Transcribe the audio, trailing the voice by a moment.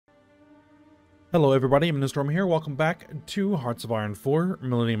Hello everybody, I'm Storm here. Welcome back to Hearts of Iron 4,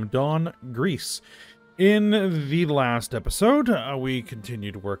 Millennium Dawn, Greece. In the last episode, we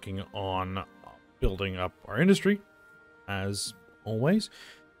continued working on building up our industry, as always.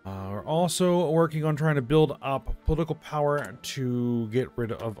 We're also working on trying to build up political power to get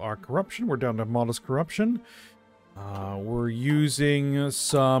rid of our corruption. We're down to modest corruption. We're using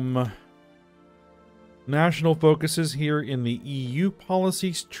some national focuses here in the EU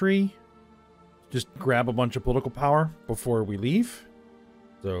policies tree. Just grab a bunch of political power before we leave.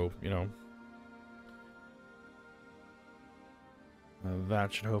 So, you know,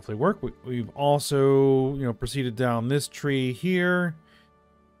 that should hopefully work. We've also, you know, proceeded down this tree here.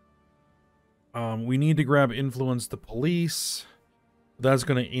 We need to grab influence the police. That's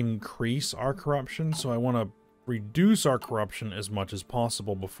going to increase our corruption. So I want to reduce our corruption as much as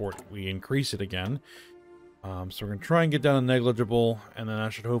possible before we increase it again. So we're going to try and get down to negligible, and then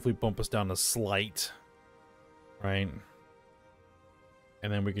that should hopefully bump us down to slight, right?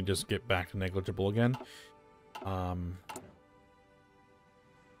 And then we can just get back to negligible again. You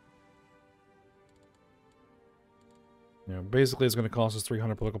know, basically it's going to cost us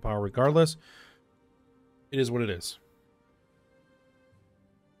 300 political power regardless. It is what it is.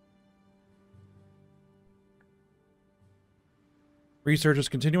 Research is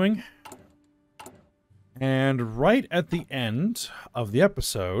continuing. And right at the end of the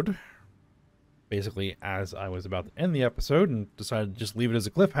episode, basically as I was about to end the episode and decided to just leave it as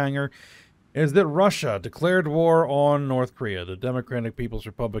a cliffhanger, is that Russia declared war on North Korea, the Democratic People's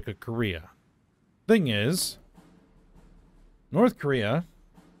Republic of Korea. Thing is, North Korea,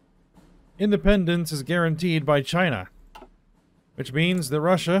 independence is guaranteed by China, which means that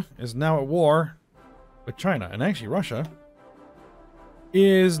Russia is now at war with China. And actually, Russia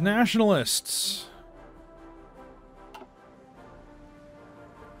is nationalists.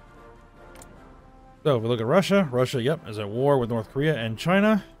 So if we look at Russia, yep, is at war with North Korea and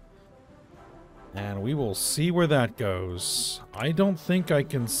China. And we will see where that goes. I don't think I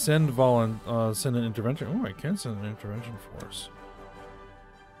can send send an intervention. Oh, I can send an intervention force.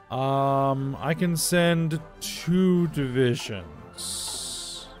 I can send 2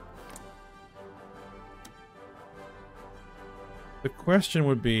 divisions. The question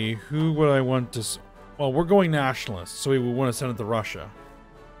would be, who would I want to... Well, we're going nationalist, so we would want to send it to Russia.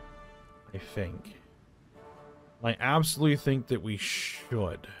 I think. I absolutely think that we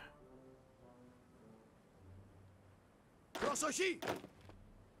should.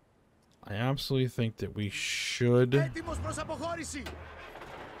 I absolutely think that we should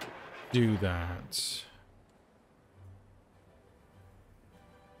do that.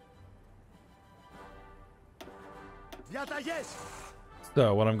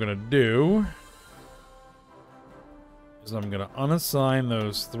 So what I'm going to do is I'm going to unassign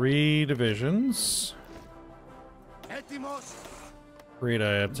those 3 divisions. Create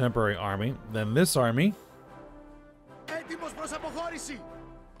a temporary army. Then this army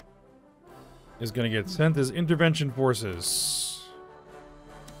is going to get sent as intervention forces.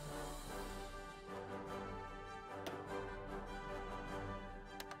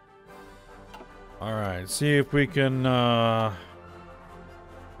 Alright, see if we can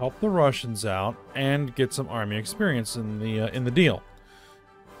help the Russians out and get some army experience in the deal.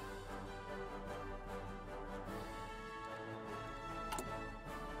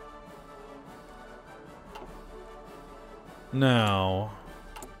 Now,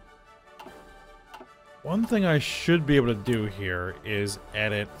 one thing I should be able to do here is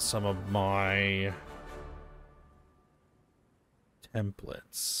edit some of my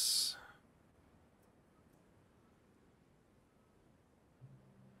templates.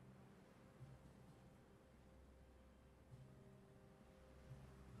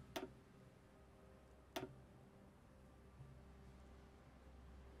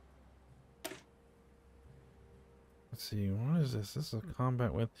 Let's see, what is this? This is a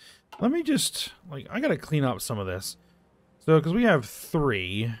combat with... Let me just... Like, I gotta clean up some of this. So, because we have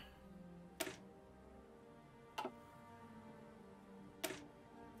 3.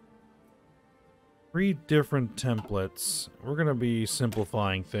 Three different templates. We're gonna be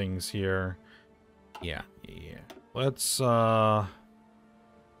simplifying things here. Yeah. Let's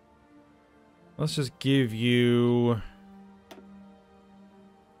just give you...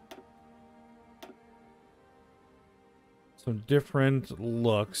 some different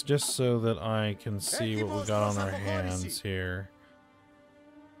looks, just so that I can see what we got on our hands here.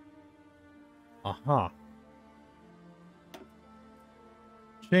 Aha.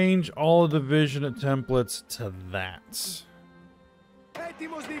 Change all the division templates to that.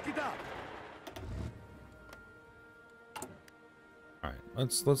 Alright,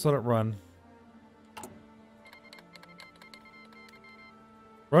 let's let it run.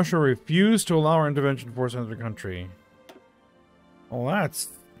 Russia refused to allow our intervention force into the country. Well, that's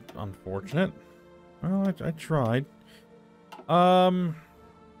unfortunate. Well, I tried. Did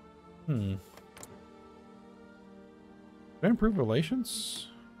I improve relations?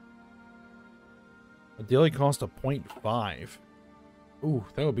 A daily cost of 0.5. Ooh,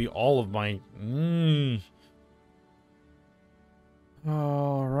 that would be all of my...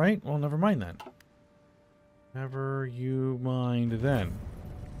 Alright, well, never mind then. Never you mind then.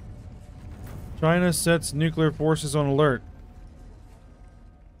 China sets nuclear forces on alert.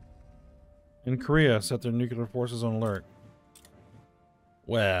 And Korea set their nuclear forces on alert.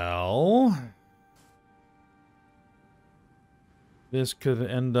 Well... this could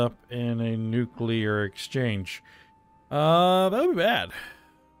end up in a nuclear exchange. That would be bad.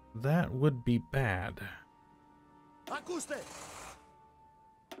 That would be bad. Alright,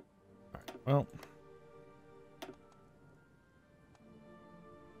 well...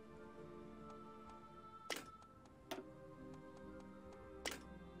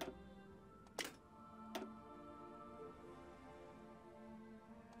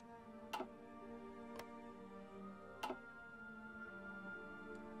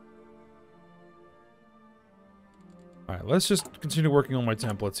 Alright, let's just continue working on my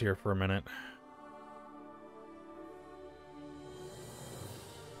templates here for a minute.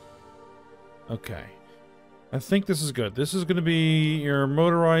 Okay. I think this is good. This is going to be your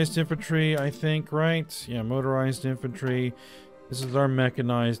motorized infantry, I think, right? Yeah, motorized infantry. This is our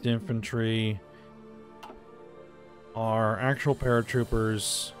mechanized infantry. Our actual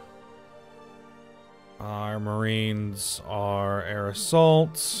paratroopers. Our marines, our air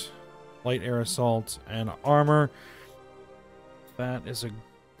assault, light air assault, and armor. That is a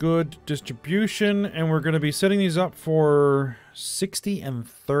good distribution, and we're going to be setting these up for 60 and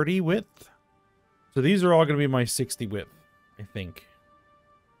 30 width. So these are all going to be my 60 width, I think,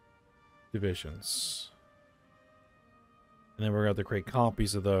 divisions. And then we're going to have to create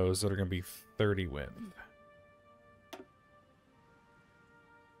copies of those that are going to be 30 width.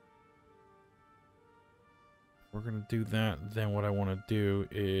 We're going to do that. Then what I want to do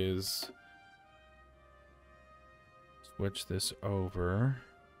is switch this over.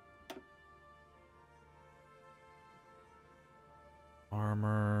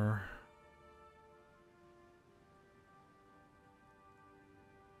 Armor.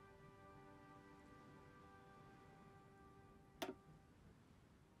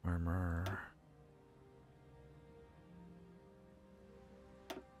 Armor.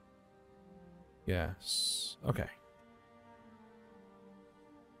 Yes. Okay.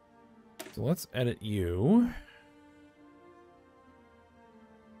 So let's edit you.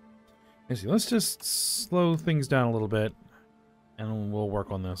 Let's just slow things down a little bit, and we'll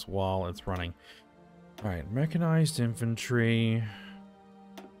work on this while it's running. Alright, mechanized infantry.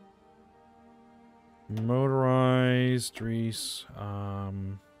 Motorized, Reese.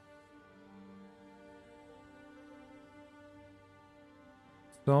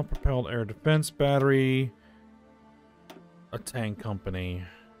 Self-propelled air defense battery. A tank company.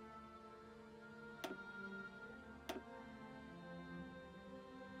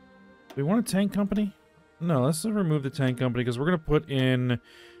 Do we want a tank company? No, let's remove the tank company because we're going to put in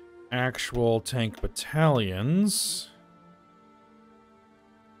actual tank battalions.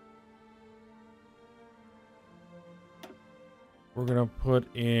 We're going to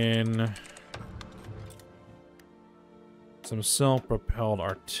put in some self-propelled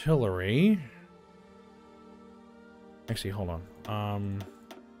artillery. Actually, hold on.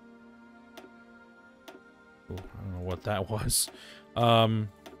 Ooh, I don't know what that was.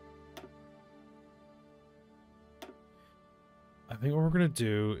 I think what we're going to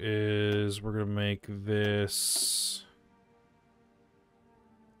do is we're going to make this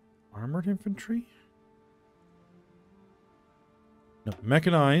armored infantry? No,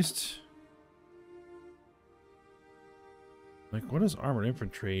 mechanized. Like, what is armored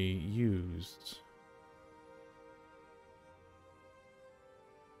infantry used?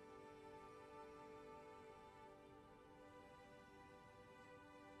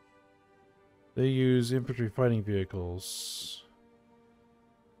 They use infantry fighting vehicles.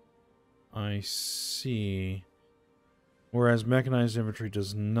 I see. Whereas mechanized infantry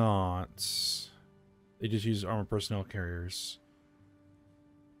does not. They just use armored personnel carriers.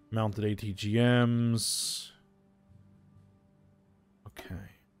 Mounted ATGMs. Okay.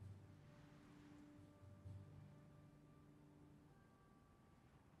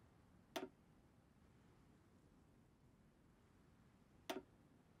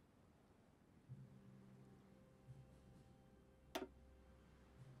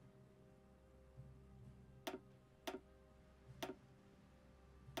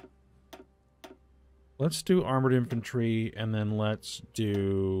 Let's do armored infantry, and then let's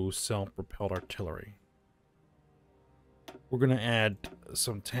do self-propelled artillery. We're going to add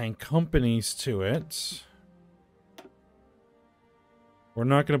some tank companies to it. We're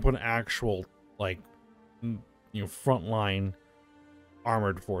not going to put actual, like, you know, frontline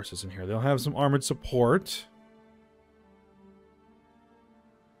armored forces in here. They'll have some armored support.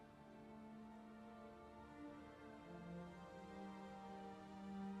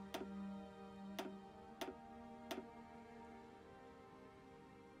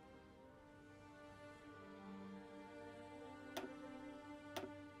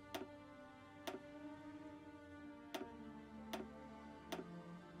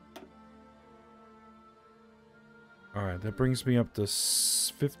 Alright, that brings me up to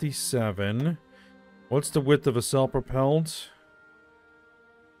 57. What's the width of a self-propelled?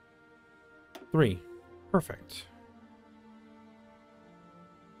 3. Perfect.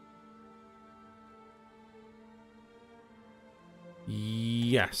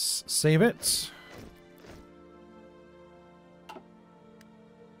 Yes. Save it.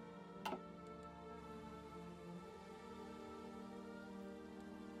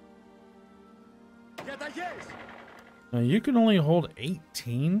 Now you can only hold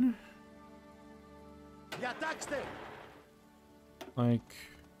 18? Like...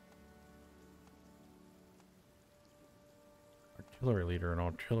 artillery leader and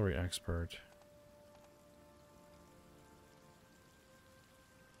artillery expert.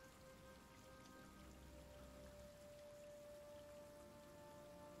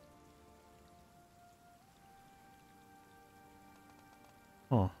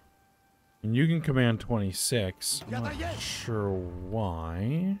 Huh. And you can command 26. I'm not sure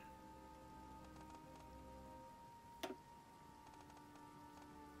why.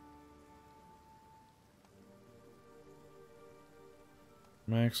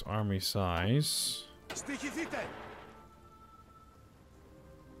 Max army size.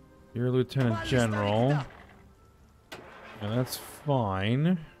 You're a lieutenant general. Yeah, that's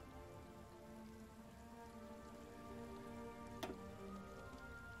fine.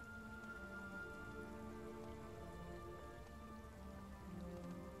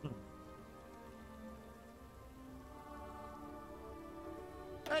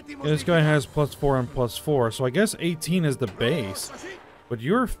 Yeah, this guy has +4 and +4, so I guess 18 is the base. But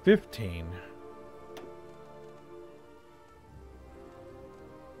you're 15.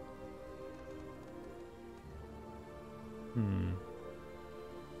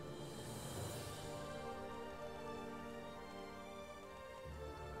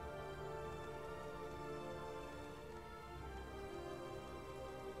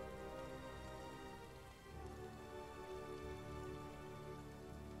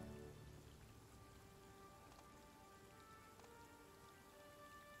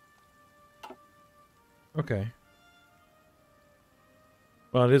 Okay.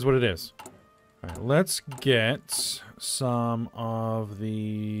 Well, it is what it is. Alright, let's get some of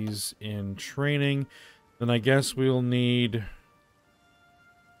these in training. Then I guess we'll need...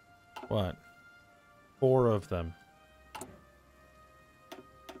 what? 4 of them.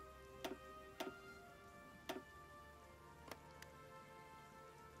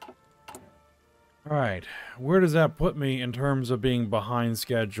 Alright, where does that put me in terms of being behind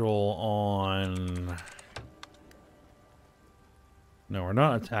schedule on... No, we're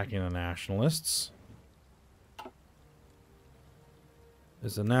not attacking the nationalists.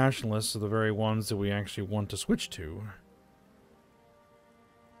 As the nationalists are the very ones that we actually want to switch to.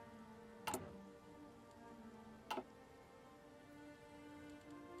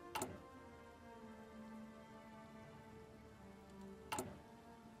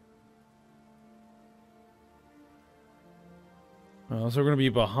 So we're going to be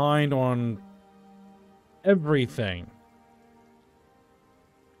behind on everything.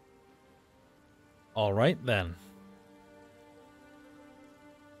 All right, then.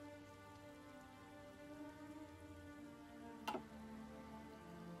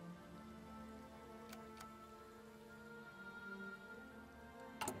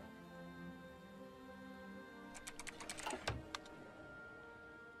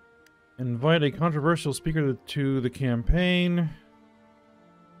 Invite a controversial speaker to the campaign.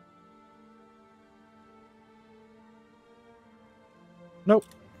 Nope.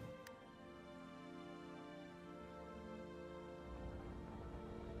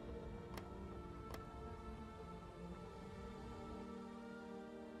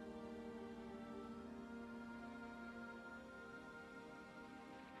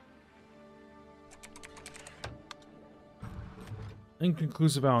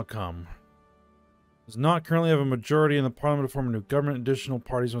 Inconclusive outcome. Does not currently have a majority in the parliament to form a new government. Additional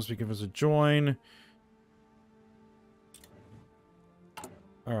parties must be convinced to join.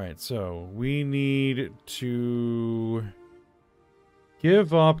 Alright, so we need to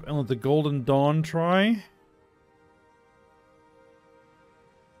give up and let the Golden Dawn try.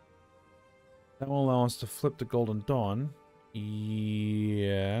 That will allow us to flip the Golden Dawn.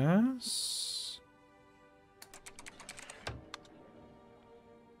 Yes.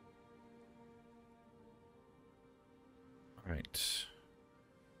 Alright.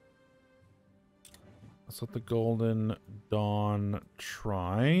 Let's let the Golden Dawn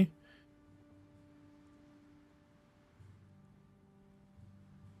try.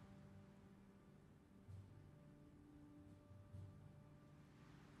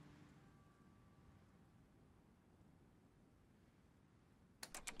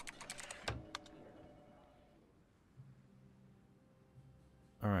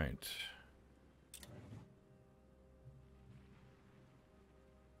 All right.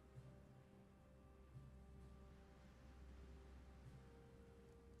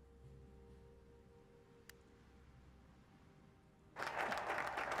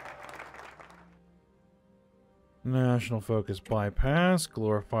 National focus bypass.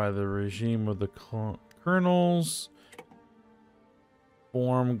 Glorify the regime of the colonels.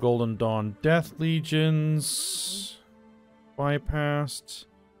 Form Golden Dawn Death Legions. Bypassed.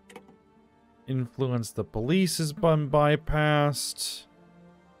 Influence the police has been bypassed.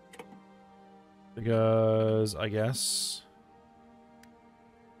 Because, I guess.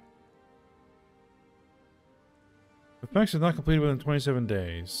 Effects are not completed within 27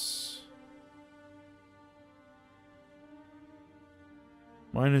 days.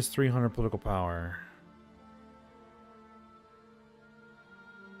 Minus 300 political power.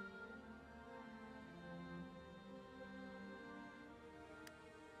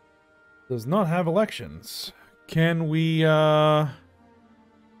 Does not have elections. Can we,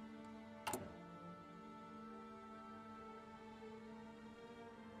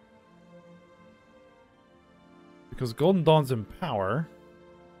 because Golden Dawn's in power,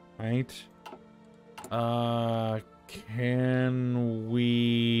 right? Can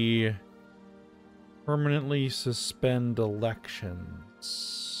we permanently suspend elections?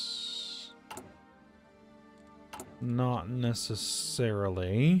 Not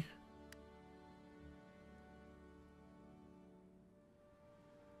necessarily.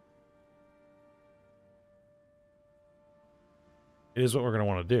 It is what we're going to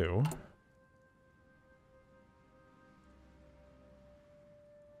want to do.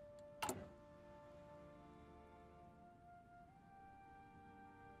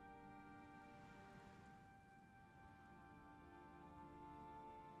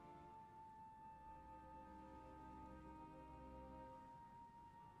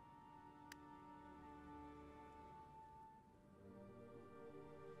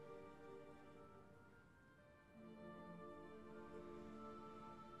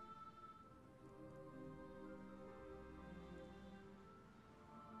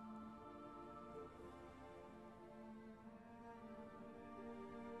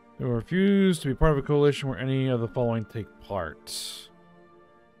 They will refuse to be part of a coalition where any of the following take part.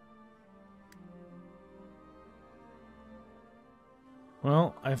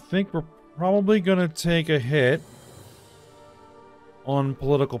 Well, I think we're probably going to take a hit on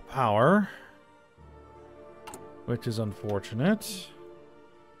political power, which is unfortunate.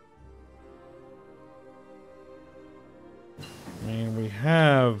 I mean, we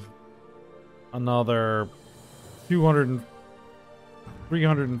have another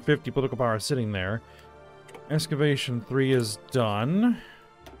 350 political power sitting there. Excavation 3 is done.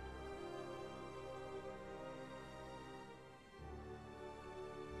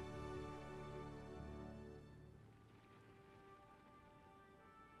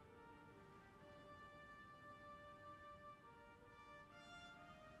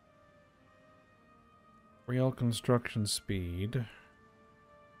 Rail construction speed.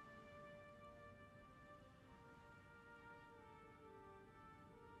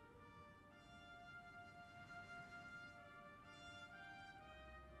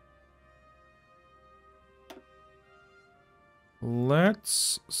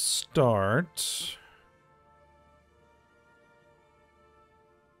 Let's start.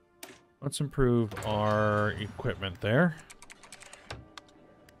 Let's improve our equipment there.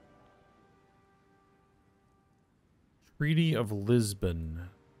 Treaty of Lisbon.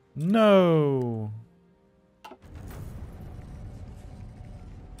 No.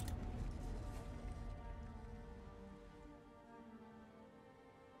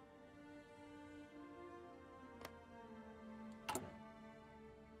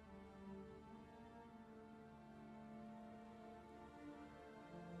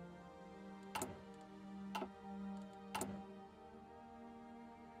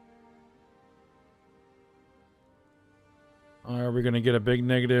 Are we going to get a big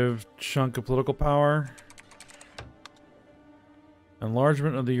negative chunk of political power?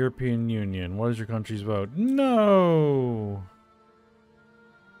 Enlargement of the European Union. What is your country's vote? No!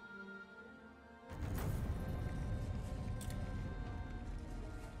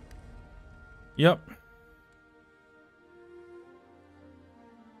 Yep.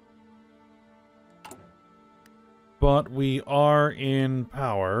 But we are in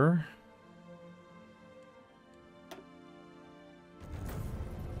power.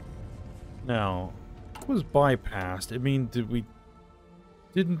 Now, it was bypassed. I mean, we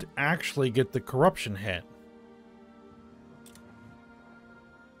didn't actually get the corruption hit.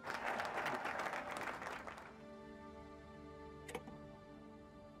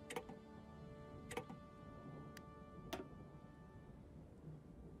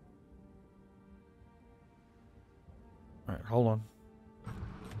 All right, hold on.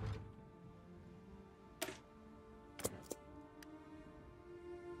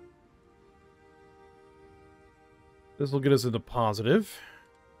 This will get us into positive.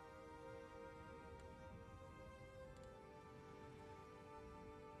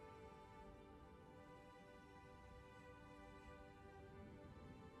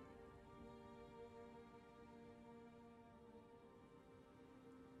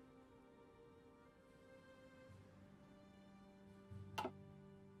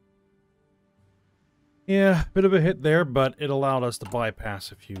 Yeah, bit of a hit there, but it allowed us to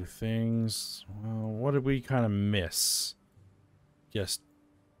bypass a few things. What did we kind of miss? Just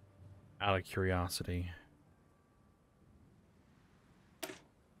out of curiosity.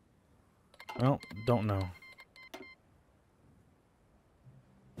 Well, don't know.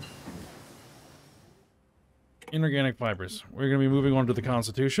 Inorganic fibers. We're going to be moving on to the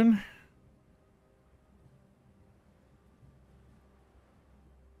Constitution.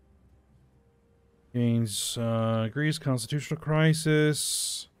 Gains, agrees, constitutional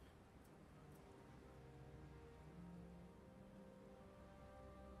crisis.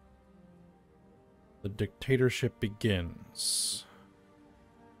 The dictatorship begins.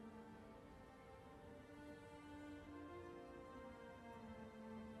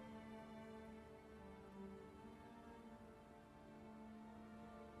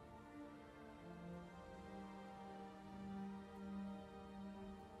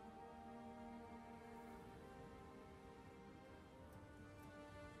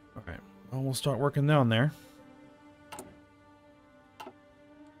 Okay, well, we'll start working down there.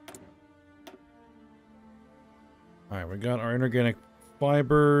 Alright, we got our inorganic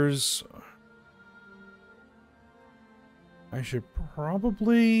fibers. I should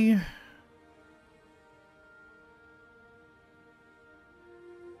probably...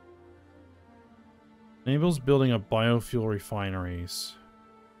 enables building of biofuel refineries.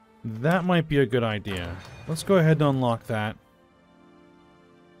 That might be a good idea. Let's go ahead and unlock that.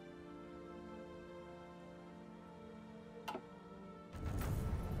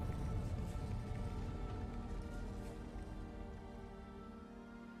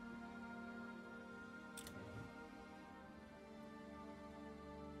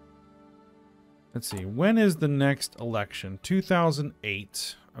 Let's see, when is the next election?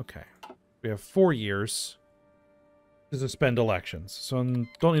 2008. Okay. We have 4 years to suspend elections, so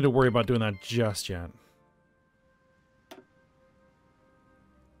don't need to worry about doing that just yet.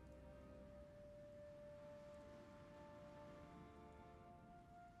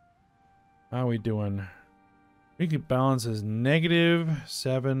 How are we doing? Weekly balance is negative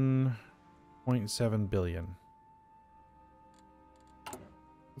 7.7 billion.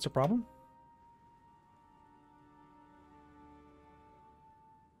 What's the problem?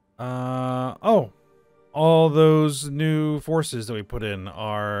 Oh, all those new forces that we put in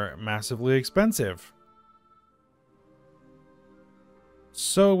are massively expensive.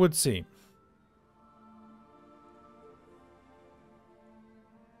 So it would seem.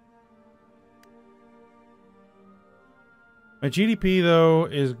 My GDP, though,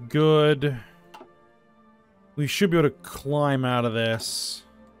 is good. We should be able to climb out of this.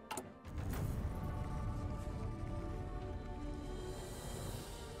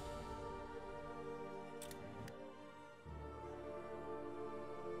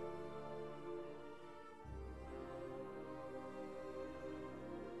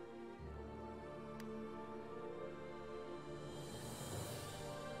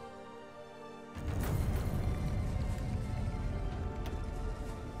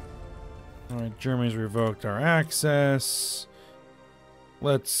 Alright, Germany's revoked our access.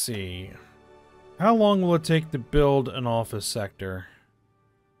 Let's see. How long will it take to build an office sector?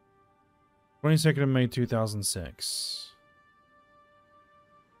 22nd of May 2006.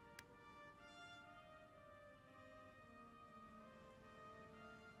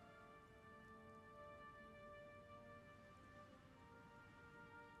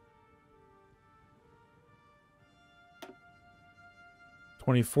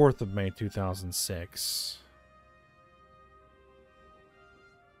 24th of May, 2006.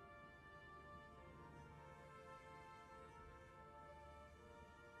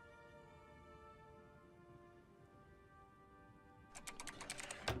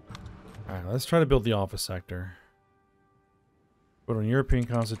 Alright, let's try to build the office sector. Put on European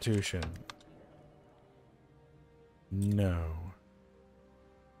Constitution. No.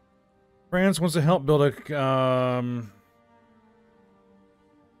 France wants to help build a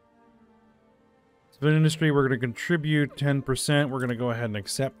civilian industry. We're going to contribute 10%. We're going to go ahead and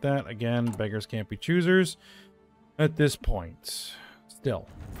accept that. Again, beggars can't be choosers at this point. Still.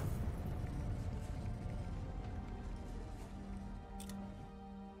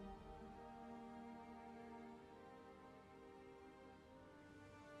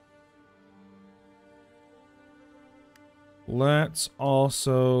 Let's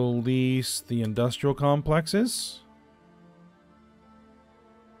also lease the industrial complexes.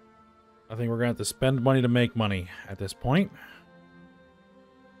 I think we're going to have to spend money to make money at this point.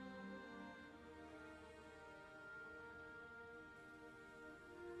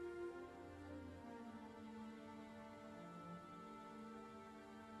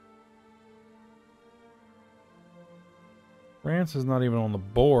 France is not even on the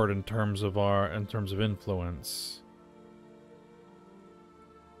board in terms of influence.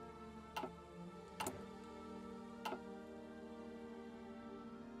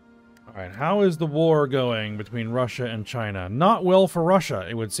 Alright, how is the war going between Russia and China? Not well for Russia,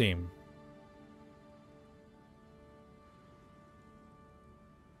 it would seem.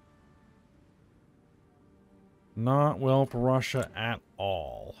 Not well for Russia at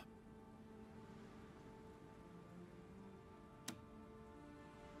all.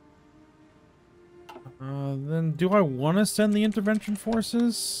 Then do I want to send the intervention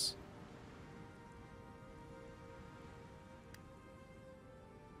forces?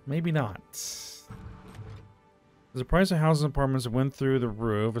 Maybe not. The price of housing apartments went through the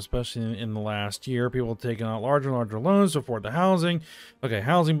roof, especially in the last year. People have taken out larger and larger loans to afford the housing. Okay,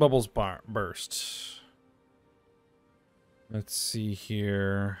 housing bubbles burst. Let's see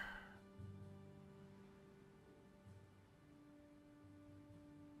here.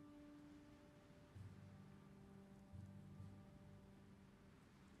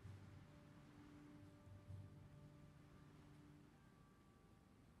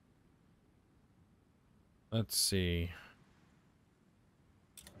 Let's see.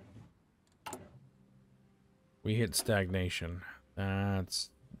 We hit stagnation. That's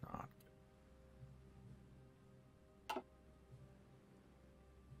not.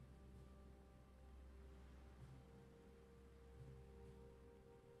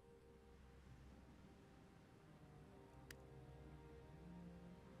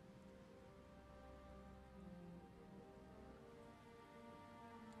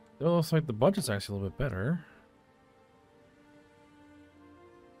 It looks like the budget's actually a little bit better.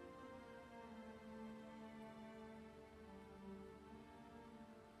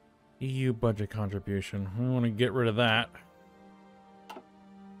 EU budget contribution. We want to get rid of that.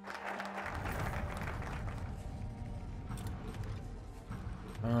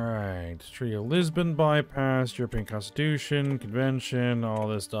 Alright. Treaty of Lisbon bypassed. European Constitution, Convention, all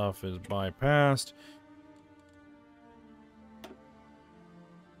this stuff is bypassed.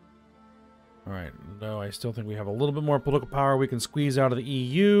 Alright, though I still think we have a little bit more political power we can squeeze out of the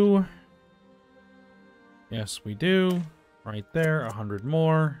EU. Yes, we do. Right there, 100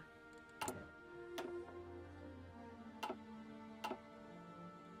 more.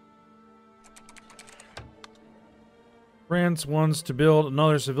 France wants to build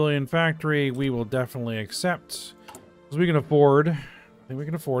another civilian factory. We will definitely accept. Because we can afford. I think we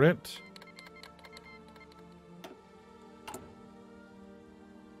can afford it.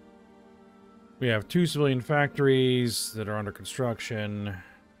 We have 2 civilian factories that are under construction.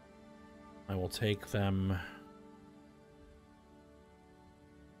 I will take them.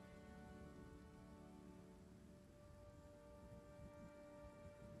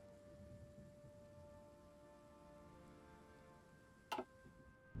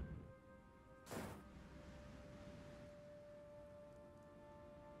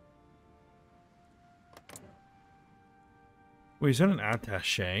 We sent an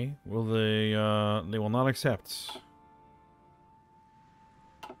attaché. Will they? They will not accept.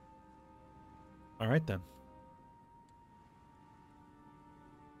 All right then.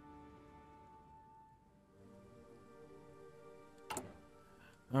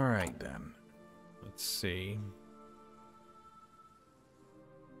 All right then. Let's see.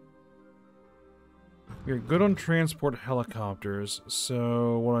 We're good on transport helicopters,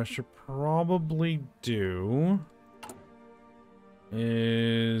 so what I should probably do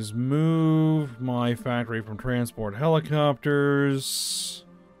is move my factory from transport helicopters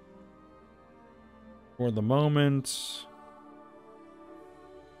for the moment.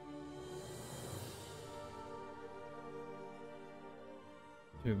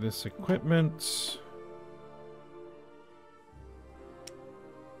 To this equipment.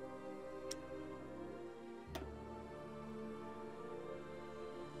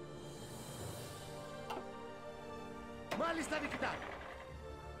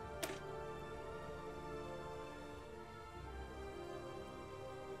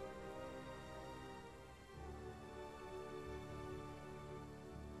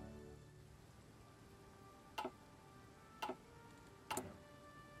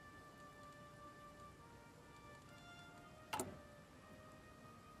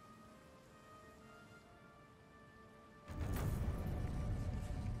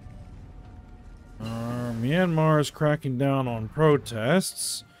 Myanmar is cracking down on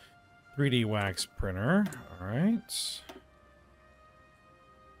protests. 3D wax printer. Alright.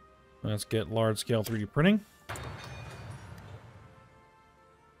 Let's get large-scale 3D printing.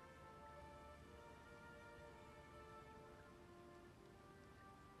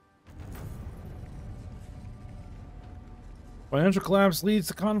 Financial collapse leads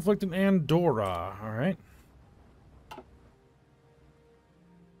to conflict in Andorra. Alright.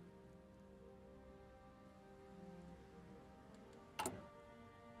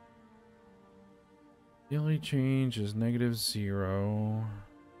 Daily change is -0.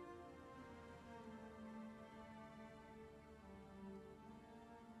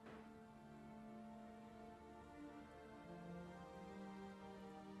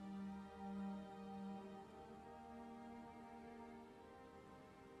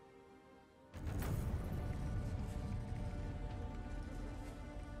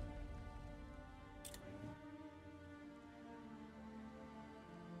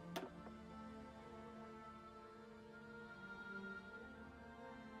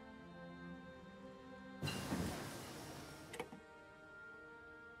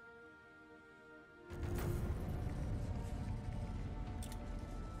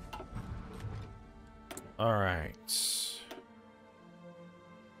 All right.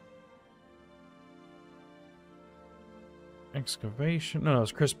 Excavation. No,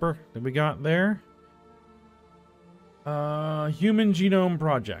 it's CRISPR that we got there. Human Genome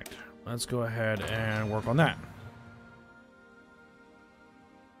Project. Let's go ahead and work on that.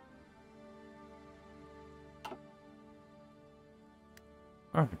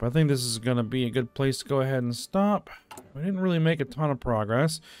 All right, but I think this is going to be a good place to go ahead and stop. We didn't really make a ton of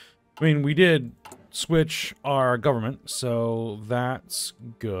progress. I mean, we did switch our government, so that's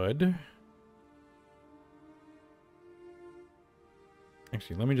good.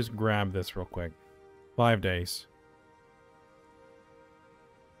 Actually, let me just grab this real quick. 5 days.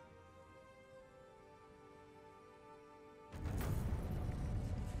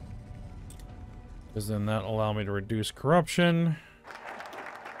 Because then that'll allow me to reduce corruption.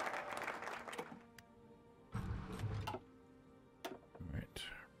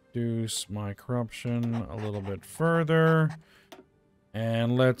 Reduce my corruption a little bit further.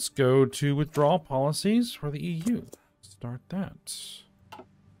 And let's go to withdrawal policies for the EU. Start that.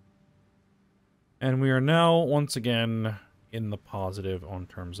 And we are now, once again, in the positive on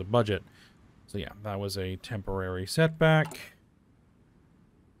terms of budget. So yeah, that was a temporary setback.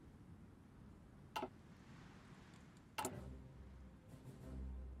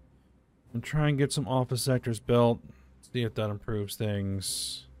 And try and get some office sectors built. See if that improves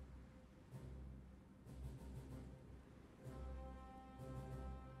things.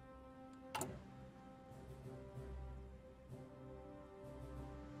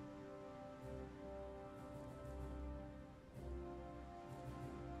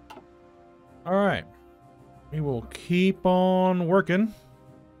 All right, we will keep on working.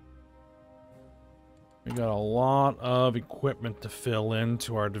 We got a lot of equipment to fill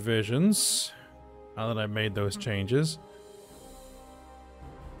into our divisions now that I've made those changes.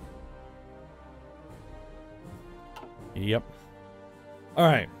 Yep. All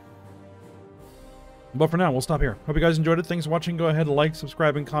right. But for now, we'll stop here. Hope you guys enjoyed it. Thanks for watching. Go ahead, like,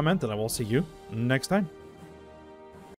 subscribe, and comment, and I will see you next time.